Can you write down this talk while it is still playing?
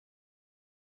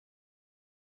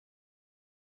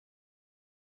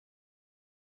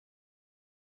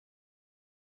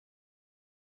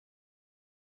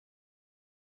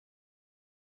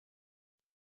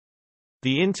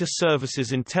The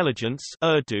Inter-Services Intelligence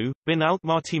Urdu, Bin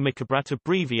Altmarti Mikabrat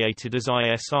abbreviated as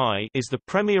ISI is the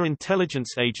premier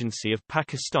intelligence agency of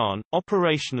Pakistan,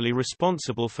 operationally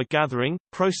responsible for gathering,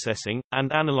 processing,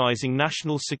 and analyzing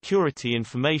national security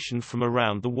information from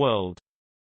around the world.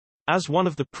 As one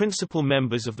of the principal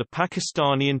members of the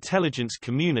Pakistani intelligence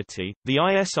community, the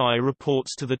ISI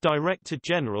reports to the Director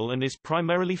General and is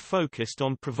primarily focused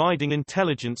on providing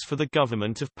intelligence for the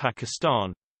government of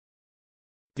Pakistan.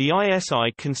 The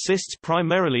ISI consists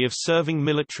primarily of serving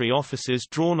military officers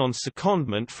drawn on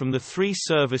secondment from the three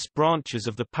service branches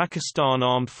of the Pakistan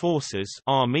Armed Forces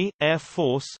Army, Air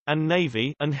Force, and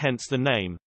Navy, and hence the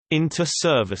name,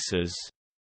 Inter-Services.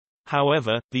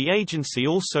 However, the agency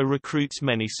also recruits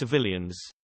many civilians.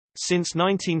 Since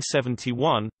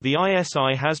 1971, the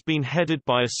ISI has been headed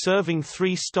by a serving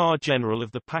three-star general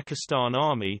of the Pakistan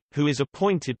Army, who is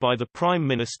appointed by the Prime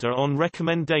Minister on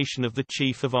recommendation of the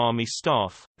Chief of Army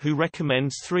Staff, who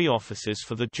recommends 3 officers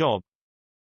for the job.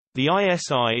 The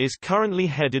ISI is currently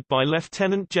headed by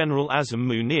Lieutenant General Azam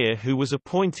Munir, who was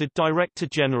appointed Director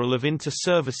General of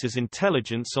Inter-Services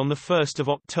Intelligence on 1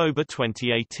 October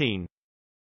 2018.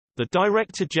 The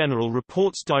Director General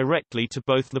reports directly to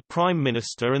both the Prime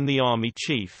Minister and the Army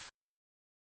Chief.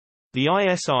 The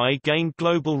ISI gained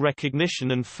global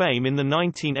recognition and fame in the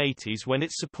 1980s when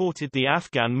it supported the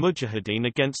Afghan Mujahideen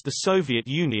against the Soviet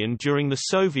Union during the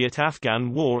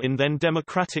Soviet-Afghan War in then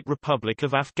Democratic Republic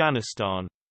of Afghanistan.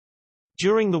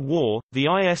 During the war, the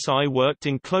ISI worked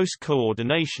in close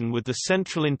coordination with the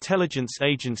Central Intelligence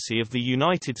Agency of the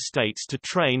United States to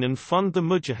train and fund the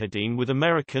Mujahideen with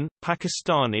American,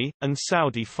 Pakistani, and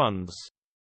Saudi funds.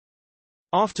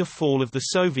 After fall of the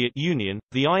Soviet Union,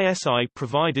 the ISI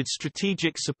provided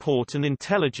strategic support and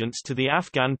intelligence to the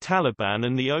Afghan Taliban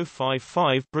and the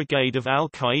 055 Brigade of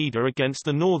al-Qaeda against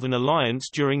the Northern Alliance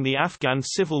during the Afghan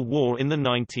Civil War in the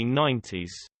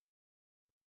 1990s.